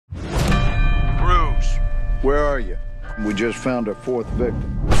Where are you? We just found our fourth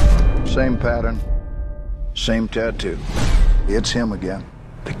victim. Same pattern, same tattoo. It's him again.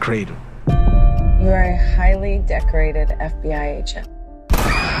 The Cradle. You are a highly decorated FBI agent.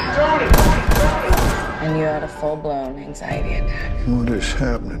 And you had a full-blown anxiety attack. What is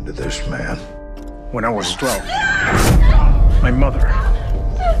happening to this man? When I was 12, my mother,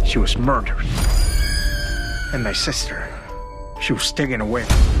 she was murdered. And my sister, she was taken away.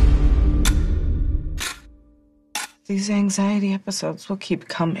 These anxiety episodes will keep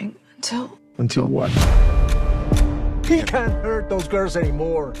coming until... Until what? He can't hurt those girls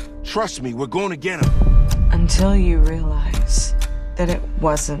anymore. Trust me, we're going to get him. Until you realize that it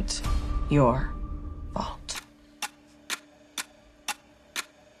wasn't your fault.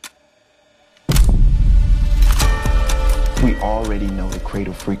 We already know the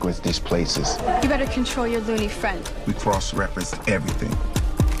Cradle frequents these places. You better control your loony friend. We cross-reference everything.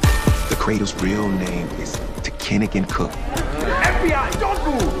 The Cradle's real name is Tachinnigan Cook. FBI, don't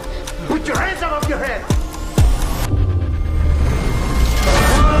move! Put your hands up your head!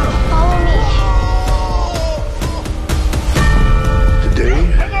 Today,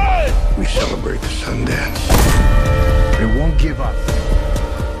 we celebrate the Sundance. I won't give up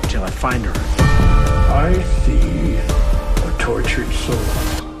until I find her. I see a tortured soul.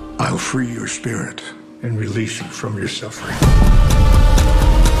 I'll free your spirit and release you from your suffering.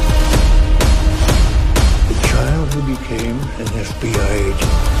 The child who became an FBI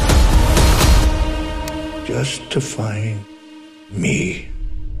agent just to find me.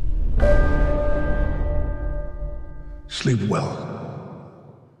 Sleep well.